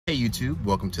Hey YouTube,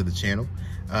 welcome to the channel.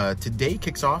 Today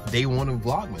kicks off day one of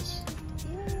Vlogmas.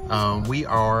 We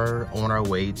are on our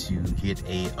way to get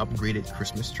a upgraded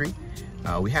Christmas tree.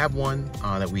 We have one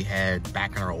that we had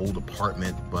back in our old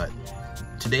apartment, but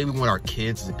today we want our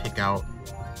kids to pick out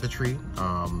the tree.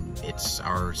 It's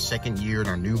our second year in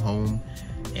our new home,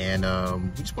 and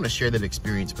we just want to share that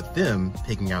experience with them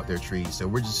picking out their tree. So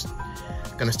we're just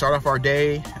gonna start off our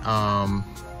day.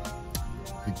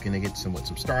 We're gonna get some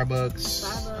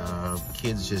Starbucks.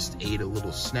 Kids just ate a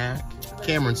little snack.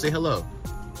 Cameron, say hello.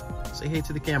 Say hey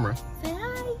to the camera. Say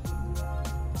hi.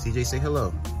 CJ, say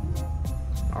hello.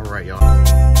 All right, y'all.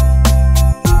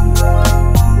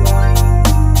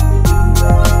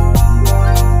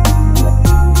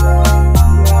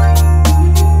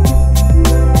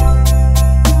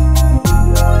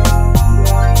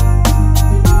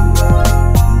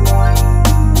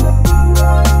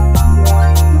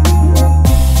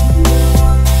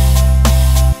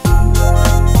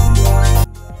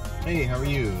 Hey, how are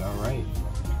you? All right.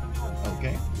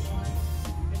 Okay.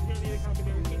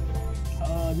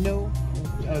 No.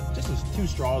 Just as 2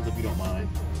 straws if you don't mind.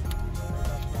 I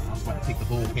was about to take the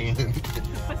whole pan.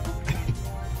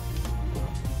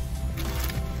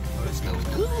 Oh, this smells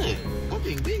good. I'm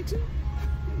being big too.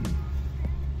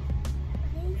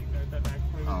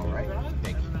 All right.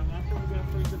 Thank you.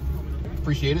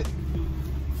 Appreciate it.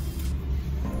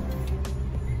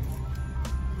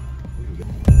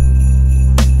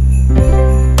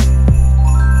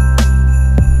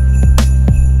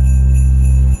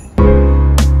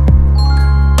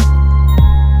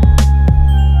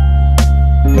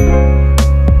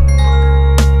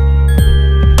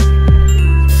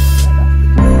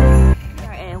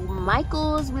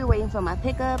 We're waiting for my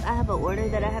pickup. I have an order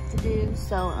that I have to do,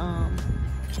 so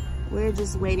we're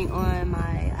just waiting on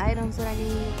my items that I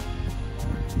need.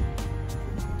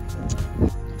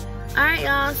 All right,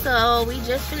 y'all, so we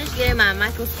just finished getting my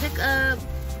Michael's pickup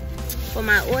for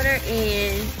my order,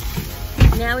 and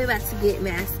now we're about to get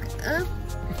masked up.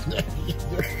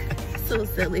 So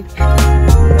silly.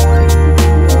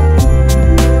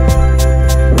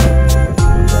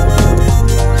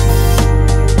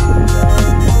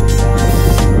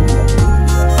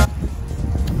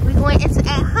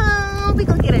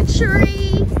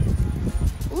 Tree.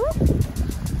 Whoop.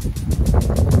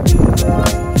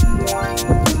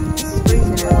 It's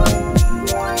freezing out.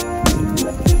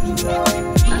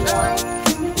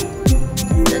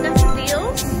 Still got some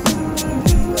deals.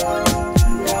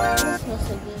 This smells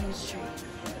so good in this tree.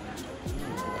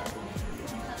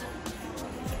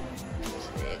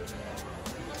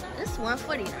 This is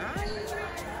 $149.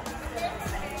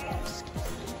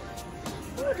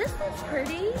 Ooh, this looks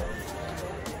pretty.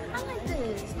 I like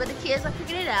this, but the kids are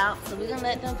picking it out, so we're gonna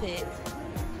let them pick.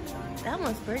 That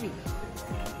one's pretty. I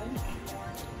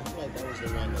feel like that was the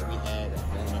one that we had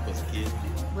growing up as a kid.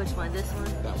 Which one? This one?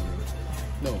 That one.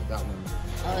 No, that one.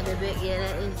 Oh, the big, yeah,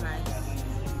 that is nice.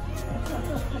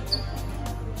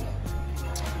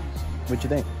 What you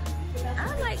think?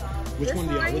 I like Which this one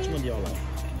do y'all? right Which here. one do y'all like?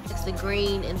 It's the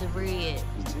green and the red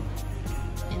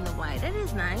and the white. That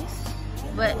is nice,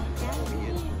 but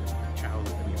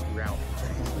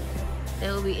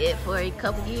that will be it for a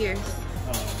couple years.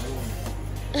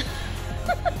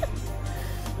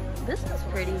 This is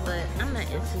pretty, but I'm not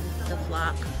into the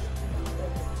flock.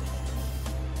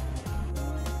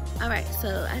 All right,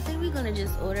 so I think we're gonna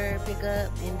just order, pick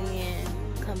up, and then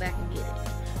come back and get it.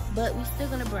 But we're still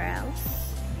gonna browse.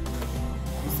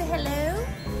 Say hello.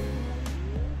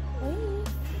 Hey.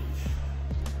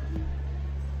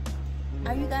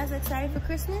 Are you guys excited for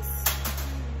Christmas?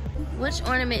 Which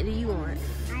ornament do you want?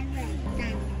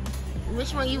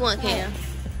 Which one you want, Cam?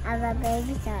 I want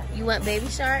baby shark. You want baby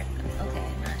shark? Okay,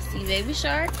 I see baby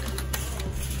shark.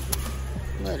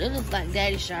 Look, it looks like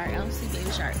daddy shark. I don't see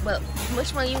baby shark. But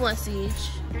which one you want, Siege?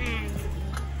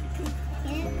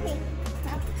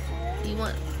 You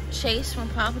want Chase from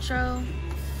Paw Patrol?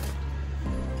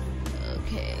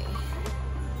 Okay.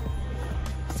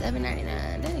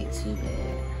 $7.99. That ain't too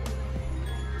bad.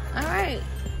 All right.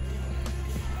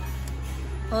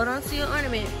 Hold on to your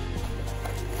ornament.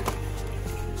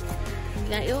 You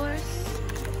got yours?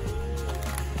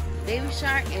 Baby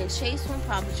Shark and Chase from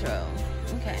Paw Patrol.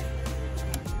 Okay.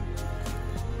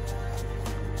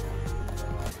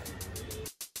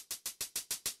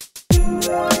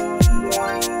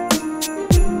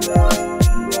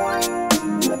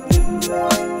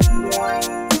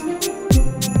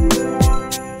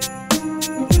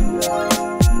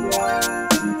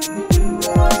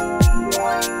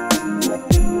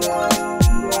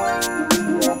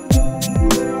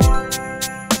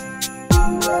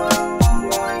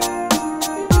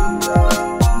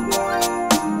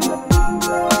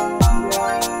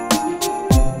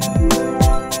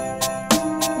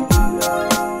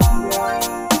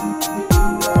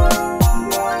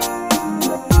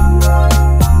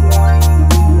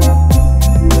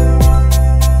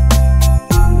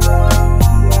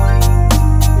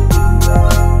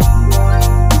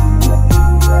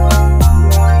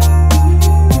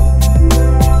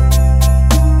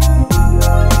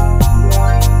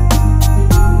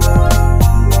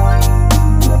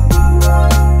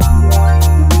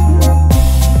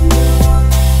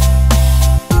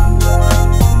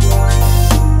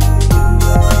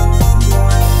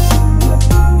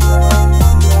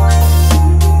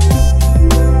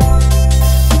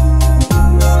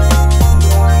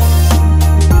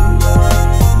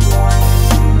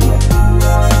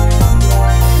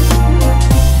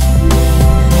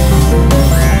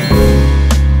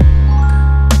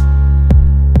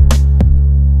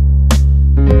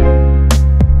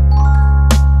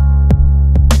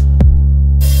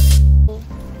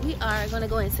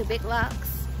 Big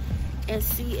Lots and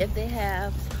see if they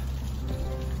have,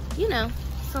 you know,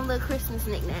 some little Christmas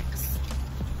knickknacks.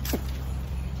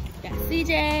 Got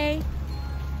CJ,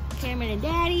 Cameron and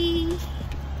Daddy.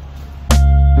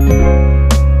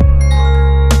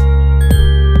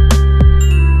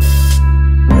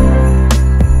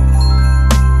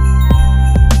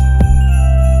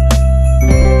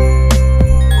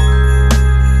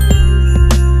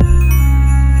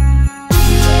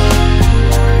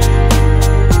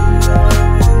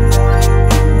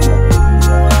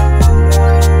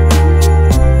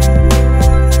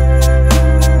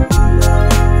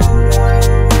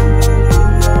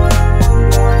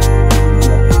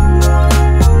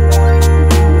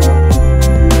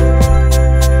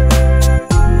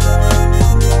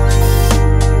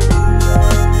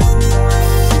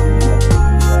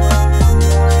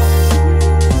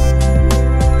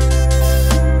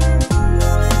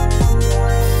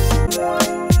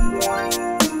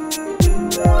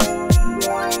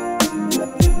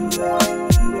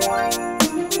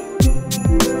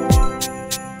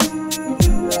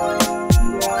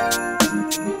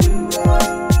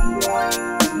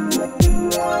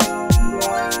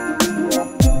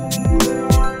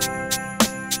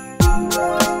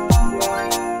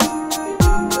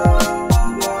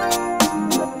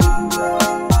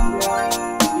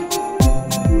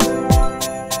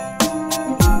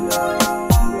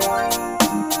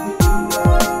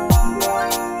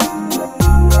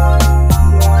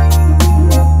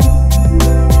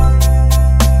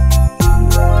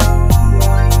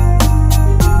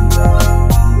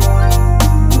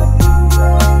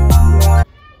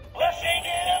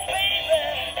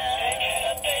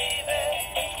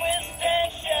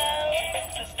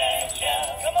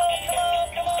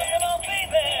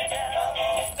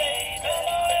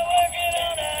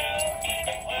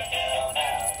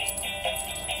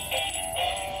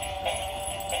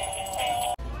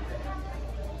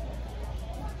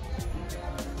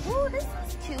 Ooh, this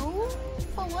is cute.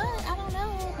 For what? I don't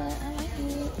know, but I like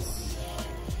it.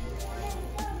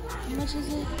 How much is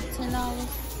it? $10.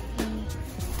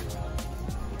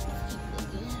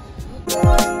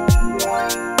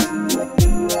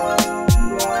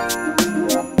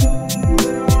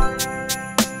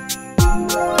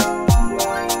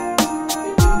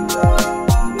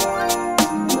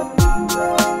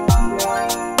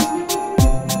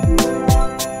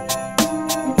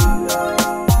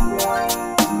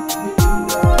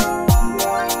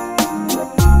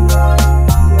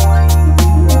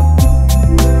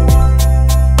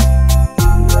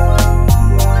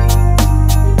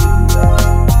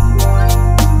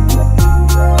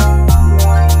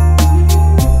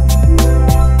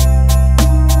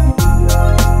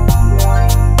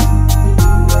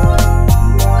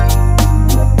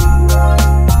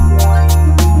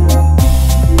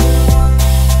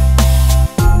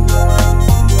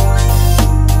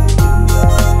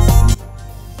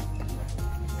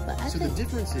 So the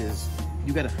difference is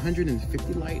you got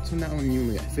 150 lights on that one, and you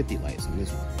only got 50 lights on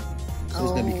this one. So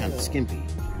it's gonna be kind of skimpy.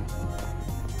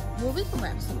 Well, we can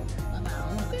wrap some of them out.